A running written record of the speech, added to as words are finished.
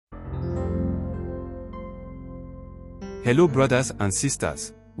Hello brothers and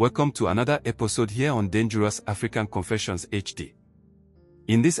sisters, welcome to another episode here on Dangerous African Confessions HD.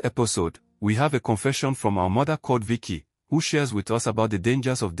 In this episode, we have a confession from our mother called Vicky, who shares with us about the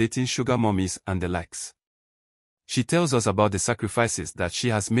dangers of dating sugar mummies and the likes. She tells us about the sacrifices that she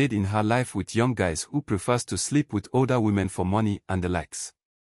has made in her life with young guys who prefers to sleep with older women for money and the likes.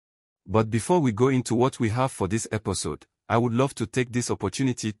 But before we go into what we have for this episode, I would love to take this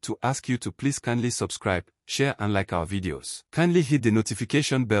opportunity to ask you to please kindly subscribe, share and like our videos. Kindly hit the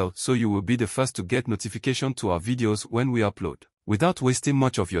notification bell so you will be the first to get notification to our videos when we upload. Without wasting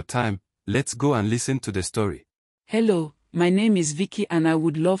much of your time, let's go and listen to the story. Hello, my name is Vicky and I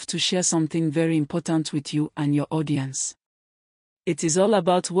would love to share something very important with you and your audience. It is all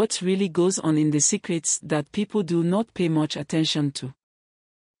about what really goes on in the secrets that people do not pay much attention to.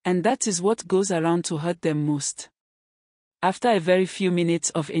 And that is what goes around to hurt them most. After a very few minutes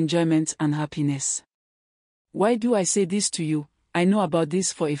of enjoyment and happiness. Why do I say this to you? I know about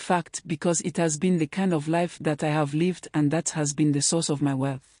this for a fact because it has been the kind of life that I have lived and that has been the source of my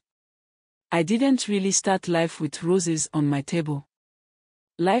wealth. I didn't really start life with roses on my table.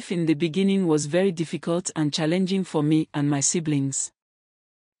 Life in the beginning was very difficult and challenging for me and my siblings.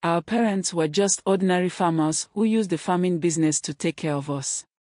 Our parents were just ordinary farmers who used the farming business to take care of us.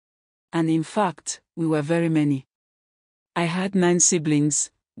 And in fact, we were very many. I had 9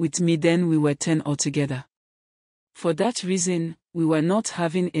 siblings, with me then we were 10 altogether. For that reason, we were not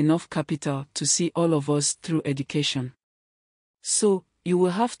having enough capital to see all of us through education. So, you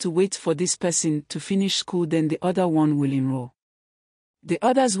will have to wait for this person to finish school, then the other one will enroll. The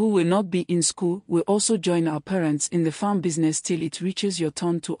others who will not be in school will also join our parents in the farm business till it reaches your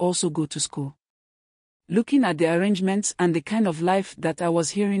turn to also go to school. Looking at the arrangements and the kind of life that I was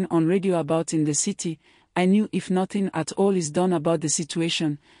hearing on radio about in the city, I knew if nothing at all is done about the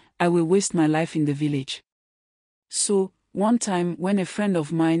situation, I will waste my life in the village. So, one time when a friend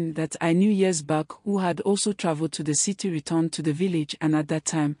of mine that I knew years back who had also traveled to the city returned to the village, and at that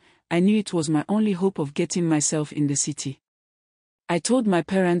time, I knew it was my only hope of getting myself in the city. I told my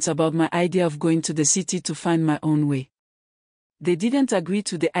parents about my idea of going to the city to find my own way. They didn't agree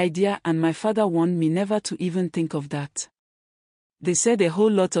to the idea and my father warned me never to even think of that. They said a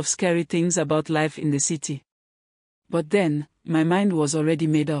whole lot of scary things about life in the city. But then, my mind was already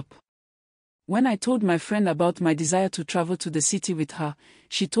made up. When I told my friend about my desire to travel to the city with her,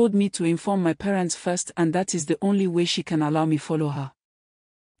 she told me to inform my parents first, and that is the only way she can allow me follow her.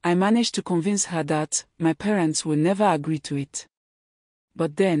 I managed to convince her that my parents will never agree to it.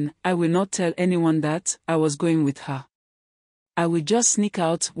 But then, I will not tell anyone that I was going with her. I will just sneak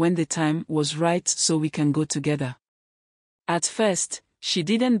out when the time was right so we can go together. At first, she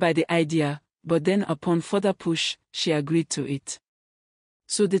didn't buy the idea, but then upon further push, she agreed to it.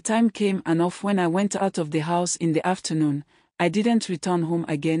 So the time came, and off when I went out of the house in the afternoon, I didn't return home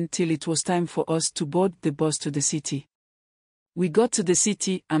again till it was time for us to board the bus to the city. We got to the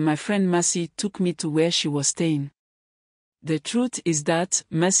city and my friend Mercy took me to where she was staying. The truth is that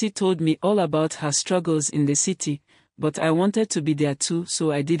Mercy told me all about her struggles in the city, but I wanted to be there too,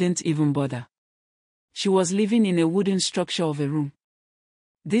 so I didn't even bother. She was living in a wooden structure of a room.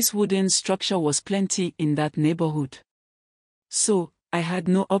 This wooden structure was plenty in that neighborhood. So, I had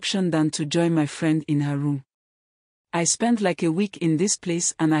no option than to join my friend in her room. I spent like a week in this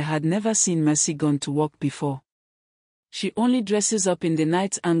place and I had never seen Mercy gone to work before. She only dresses up in the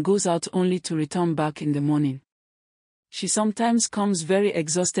night and goes out only to return back in the morning. She sometimes comes very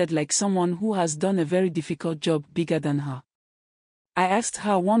exhausted, like someone who has done a very difficult job bigger than her. I asked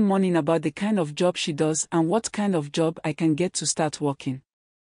her one morning about the kind of job she does and what kind of job I can get to start working.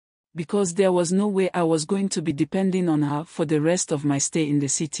 Because there was no way I was going to be depending on her for the rest of my stay in the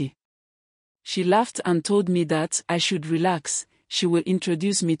city. She laughed and told me that I should relax, she will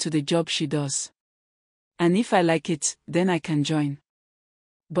introduce me to the job she does. And if I like it, then I can join.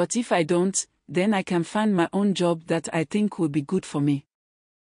 But if I don't, then I can find my own job that I think will be good for me.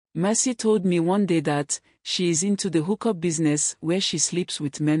 Mercy told me one day that she is into the hookup business where she sleeps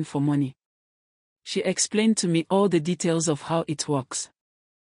with men for money. She explained to me all the details of how it works.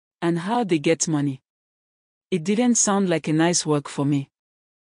 And how they get money. It didn't sound like a nice work for me.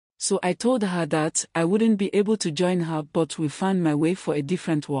 So I told her that I wouldn't be able to join her but will find my way for a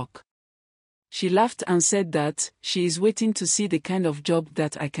different work. She laughed and said that she is waiting to see the kind of job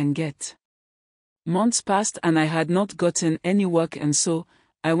that I can get. Months passed and I had not gotten any work, and so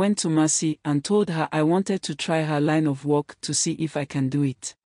I went to Mercy and told her I wanted to try her line of work to see if I can do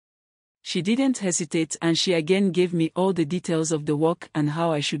it. She didn't hesitate and she again gave me all the details of the work and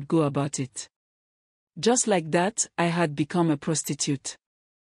how I should go about it. Just like that, I had become a prostitute.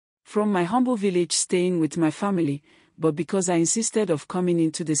 From my humble village staying with my family, but because I insisted of coming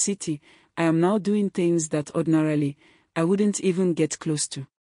into the city, I am now doing things that ordinarily, I wouldn't even get close to.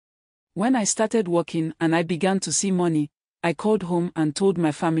 When I started working and I began to see money, I called home and told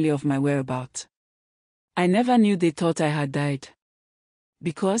my family of my whereabouts. I never knew they thought I had died.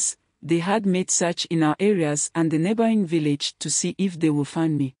 Because they had made search in our areas and the neighboring village to see if they would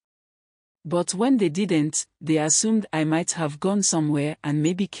find me. But when they didn't, they assumed I might have gone somewhere and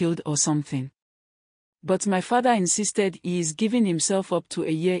maybe killed or something. But my father insisted he is giving himself up to a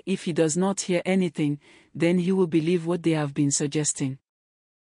year. If he does not hear anything, then he will believe what they have been suggesting.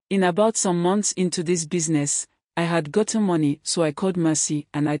 In about some months into this business, I had gotten money, so I called Mercy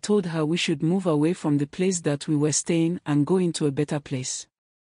and I told her we should move away from the place that we were staying and go into a better place.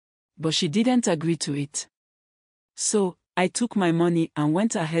 But she didn't agree to it. So, I took my money and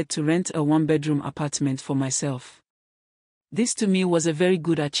went ahead to rent a one-bedroom apartment for myself. This to me was a very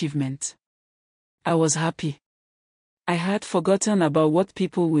good achievement. I was happy. I had forgotten about what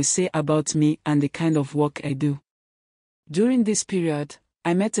people will say about me and the kind of work I do. During this period,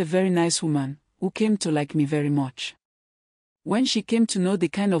 I met a very nice woman, who came to like me very much. When she came to know the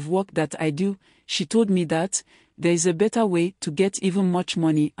kind of work that I do, she told me that there is a better way to get even much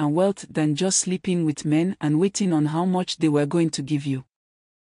money and wealth than just sleeping with men and waiting on how much they were going to give you.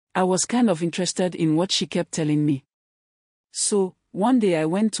 I was kind of interested in what she kept telling me. So, one day I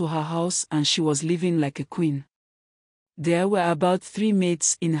went to her house and she was living like a queen. There were about 3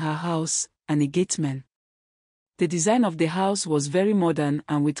 maids in her house and a gateman. The design of the house was very modern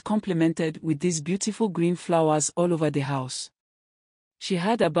and complemented with these beautiful green flowers all over the house. She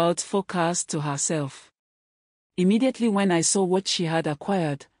had about 4 cars to herself. Immediately when I saw what she had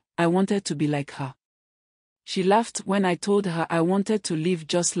acquired, I wanted to be like her. She laughed when I told her I wanted to live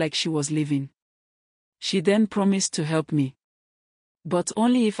just like she was living. She then promised to help me. But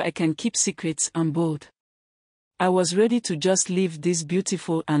only if I can keep secrets and bold. I was ready to just live this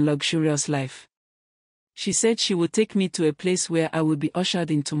beautiful and luxurious life. She said she would take me to a place where I would be ushered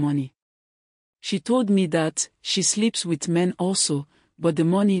into money. She told me that she sleeps with men also, but the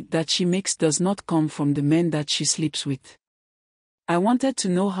money that she makes does not come from the men that she sleeps with. I wanted to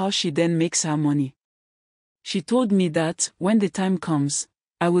know how she then makes her money. She told me that, when the time comes,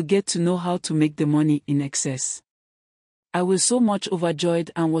 I will get to know how to make the money in excess. I was so much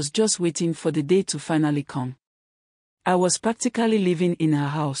overjoyed and was just waiting for the day to finally come. I was practically living in her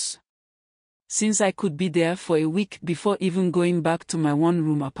house. Since I could be there for a week before even going back to my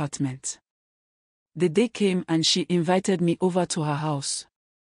one-room apartment. The day came and she invited me over to her house.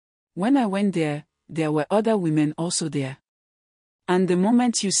 When I went there, there were other women also there. And the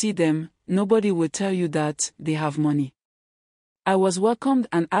moment you see them, nobody will tell you that they have money. I was welcomed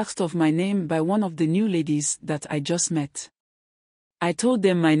and asked of my name by one of the new ladies that I just met. I told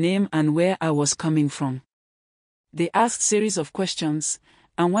them my name and where I was coming from. They asked series of questions,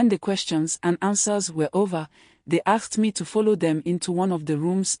 and when the questions and answers were over, they asked me to follow them into one of the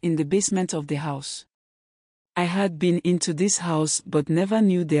rooms in the basement of the house. I had been into this house but never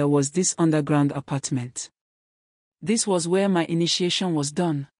knew there was this underground apartment. This was where my initiation was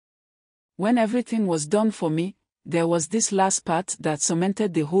done. When everything was done for me, there was this last part that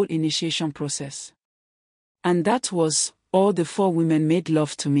cemented the whole initiation process. And that was, all the 4 women made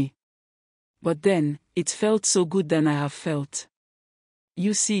love to me. But then, it felt so good than I have felt.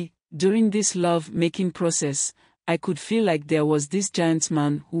 You see, during this love-making process, I could feel like there was this giant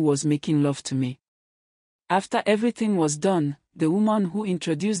man who was making love to me. After everything was done, the woman who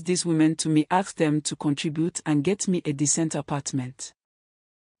introduced these women to me asked them to contribute and get me a decent apartment.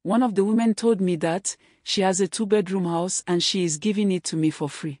 One of the women told me that she has a 2-bedroom house and she is giving it to me for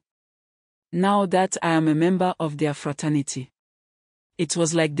free. Now that I am a member of their fraternity. It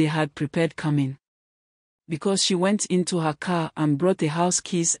was like they had prepared coming. Because she went into her car and brought the house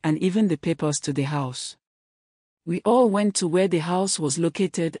keys and even the papers to the house. We all went to where the house was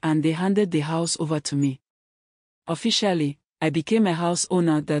located and they handed the house over to me. Officially, I became a house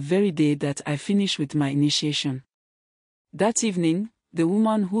owner that very day that I finished with my initiation. That evening, the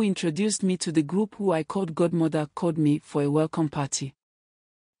woman who introduced me to the group who I called Godmother called me for a welcome party.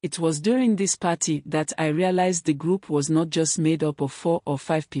 It was during this party that I realized the group was not just made up of 4 or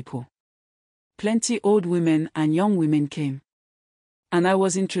 5 people. Plenty old women and young women came. And I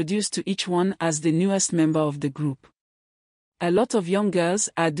was introduced to each one as the newest member of the group. A lot of young girls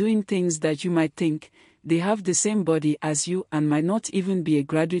are doing things that you might think, they have the same body as you and might not even be a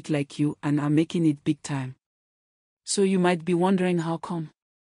graduate like you and are making it big time. So you might be wondering how come.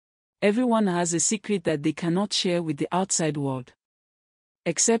 Everyone has a secret that they cannot share with the outside world.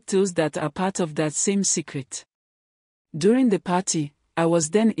 Except those that are part of that same secret. During the party, I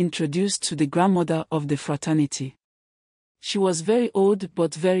was then introduced to the grandmother of the fraternity. She was very old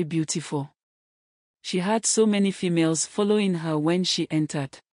but very beautiful. She had so many females following her when she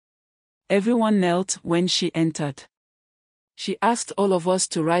entered. Everyone knelt when she entered. She asked all of us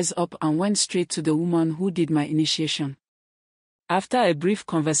to rise up and went straight to the woman who did my initiation. After a brief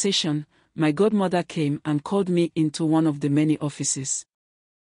conversation, my godmother came and called me into one of the many offices.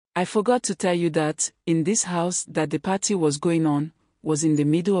 I forgot to tell you that, in this house that the party was going on, was in the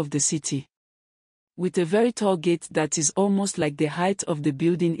middle of the city, with a very tall gate that is almost like the height of the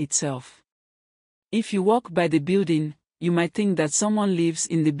building itself. If you walk by the building, you might think that someone lives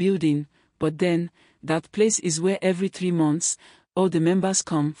in the building, but then, that place is where every 3 months, all the members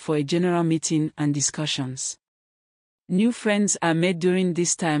come for a general meeting and discussions. New friends are made during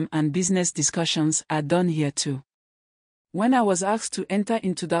this time and business discussions are done here too. When I was asked to enter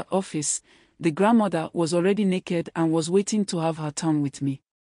into that office, the grandmother was already naked and was waiting to have her turn with me.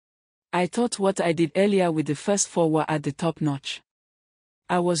 I thought what I did earlier with the first 4 were at the top notch.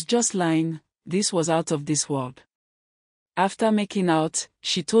 I was just lying, this was out of this world. After making out,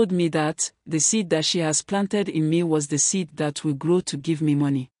 she told me that the seed that she has planted in me was the seed that will grow to give me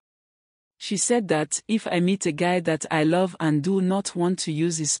money. She said that if I meet a guy that I love and do not want to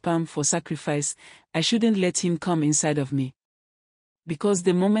use his sperm for sacrifice, I shouldn't let him come inside of me. Because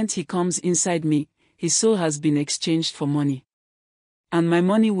the moment he comes inside me, his soul has been exchanged for money. And my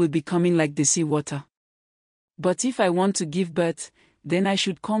money will be coming like the sea water. But if I want to give birth, then I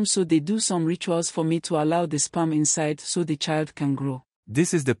should come, so they do some rituals for me to allow the sperm inside so the child can grow.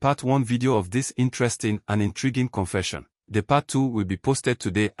 This is the part 1 video of this interesting and intriguing confession. The part 2 will be posted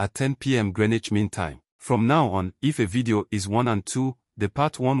today at 10 p.m. Greenwich Mean Time. From now on, if a video is 1 and 2, the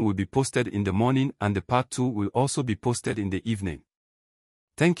part 1 will be posted in the morning and the part 2 will also be posted in the evening.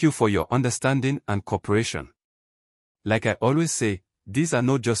 Thank you for your understanding and cooperation. Like I always say, these are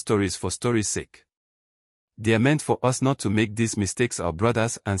not just stories for story's sake. They are meant for us not to make these mistakes our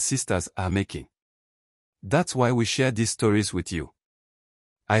brothers and sisters are making. That's why we share these stories with you.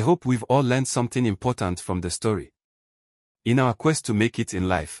 I hope we've all learned something important from the story. In our quest to make it in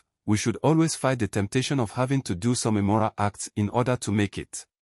life, we should always fight the temptation of having to do some immoral acts in order to make it.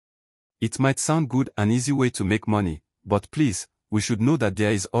 It might sound good and easy way to make money, but please, we should know that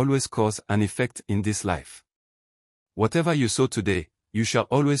there is always cause and effect in this life. Whatever you sow today, you shall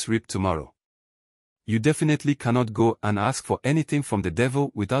always reap tomorrow. You definitely cannot go and ask for anything from the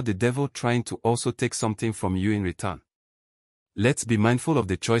devil without the devil trying to also take something from you in return. Let's be mindful of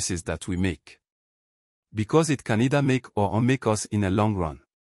the choices that we make, because it can either make or unmake us in a long run.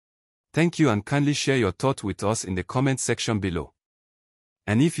 Thank you, and kindly share your thought with us in the comment section below.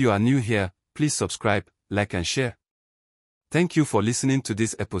 And if you are new here, please subscribe, like and share. Thank you for listening to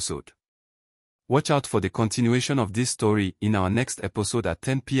this episode. Watch out for the continuation of this story in our next episode at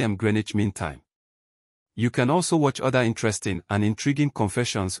 10 p.m. Greenwich Mean Time. You can also watch other interesting and intriguing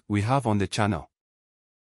confessions we have on the channel.